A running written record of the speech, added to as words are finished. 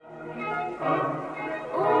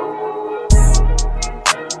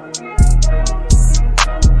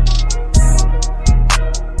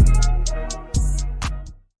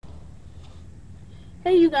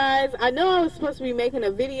guys. I know I was supposed to be making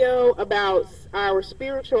a video about our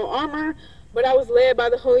spiritual armor, but I was led by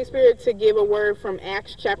the Holy Spirit to give a word from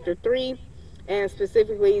Acts chapter 3, and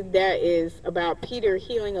specifically that is about Peter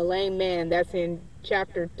healing a lame man. That's in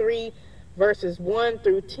chapter 3, verses 1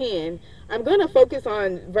 through 10. I'm going to focus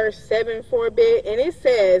on verse 7 for a bit, and it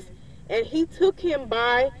says, "And he took him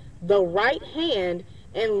by the right hand,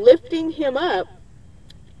 and lifting him up,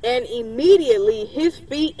 and immediately his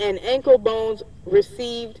feet and ankle bones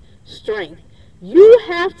received strength." You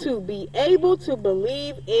have to be able to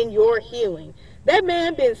believe in your healing. That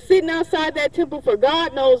man been sitting outside that temple for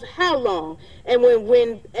God knows how long. And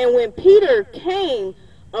when Peter came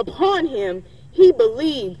upon him, he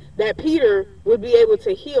believed that Peter would be able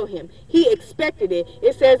to heal him. He expected it.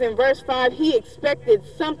 It says in verse 5, he expected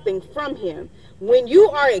something from him. When you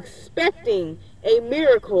are expecting a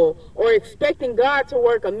miracle or expecting God to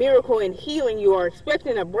work a miracle in healing you or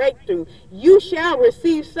expecting a breakthrough, you shall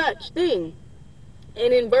receive such thing.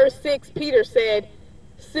 And in verse 6, Peter said,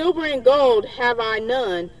 "Silver and gold have I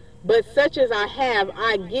none, but such as I have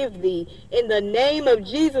I give thee. In the name of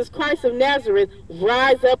Jesus Christ of Nazareth,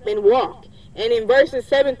 rise up and walk." And in verses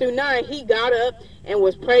 7 through 9, he got up and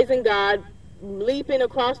was praising God, leaping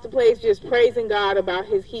across the place, just praising God about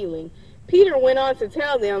his healing. Peter went on to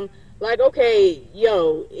tell them, like, okay,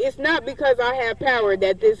 it's not because I have power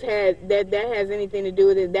that that has anything to do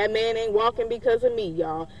with it. That man ain't walking because of me,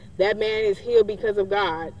 y'all. That man is healed because of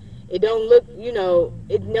God. It don't look,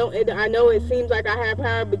 I know it seems like I have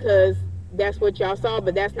power because that's what y'all saw,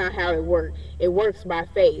 but that's not how it works. It works by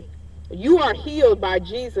faith. You are healed by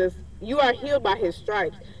Jesus. You are healed by his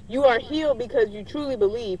stripes. You are healed because you truly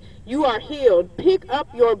believe. You are healed. Pick up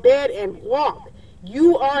your bed and walk.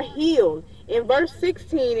 You are healed. In verse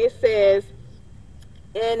 16 it says,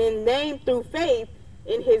 "And in name through faith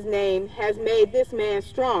in his name has made this man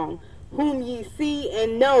strong, whom ye see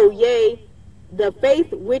and know, yea, the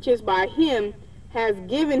faith which is by him has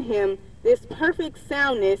given him this perfect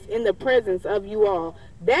soundness in the presence of you all."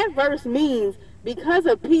 That verse means because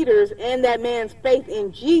of Peter's and that man's faith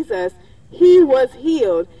in Jesus, he was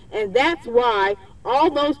healed. And that's why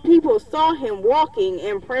all those people saw him walking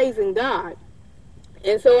and praising God.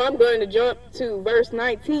 And so I'm going to jump to verse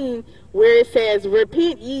 19 where it says,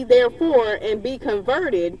 "Repent ye therefore and be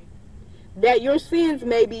converted, that your sins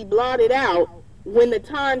may be blotted out when the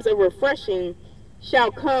times of refreshing shall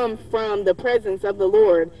come from the presence of the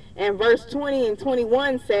Lord." And verse 20 and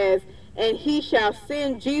 21 says, "And he shall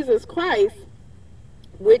send Jesus Christ,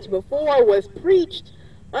 which before was preached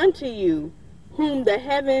unto you, whom the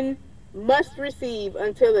heaven must receive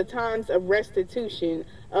until the times of restitution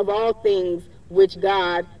of all things which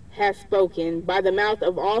God has spoken by the mouth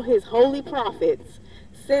of all his holy prophets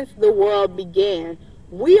since the world began."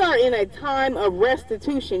 We are in a time of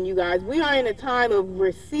restitution, you guys. We are in a time of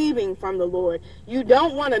receiving from the Lord. You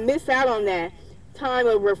don't want to miss out on that time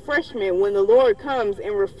of refreshment when the Lord comes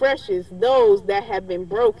and refreshes those that have been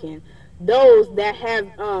broken, those that have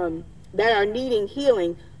that are needing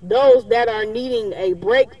healing, those that are needing a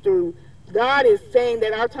breakthrough. God is saying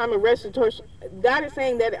that our time of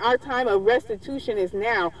restitution is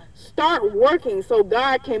now. Start working so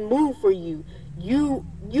God can move for you. You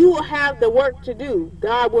will have the work to do.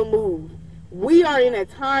 God will move. We are in a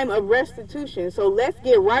time of restitution. So let's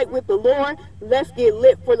get right with the Lord. Let's get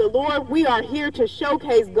lit for the Lord. We are here to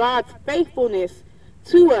showcase God's faithfulness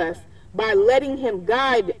to us by letting him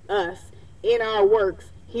guide us in our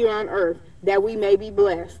works here on earth, that we may be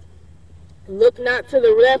blessed. Look not to the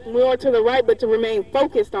left nor to the right, but to remain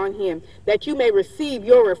focused on him, that you may receive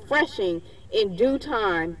your refreshing in due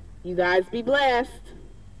time. You guys be blessed.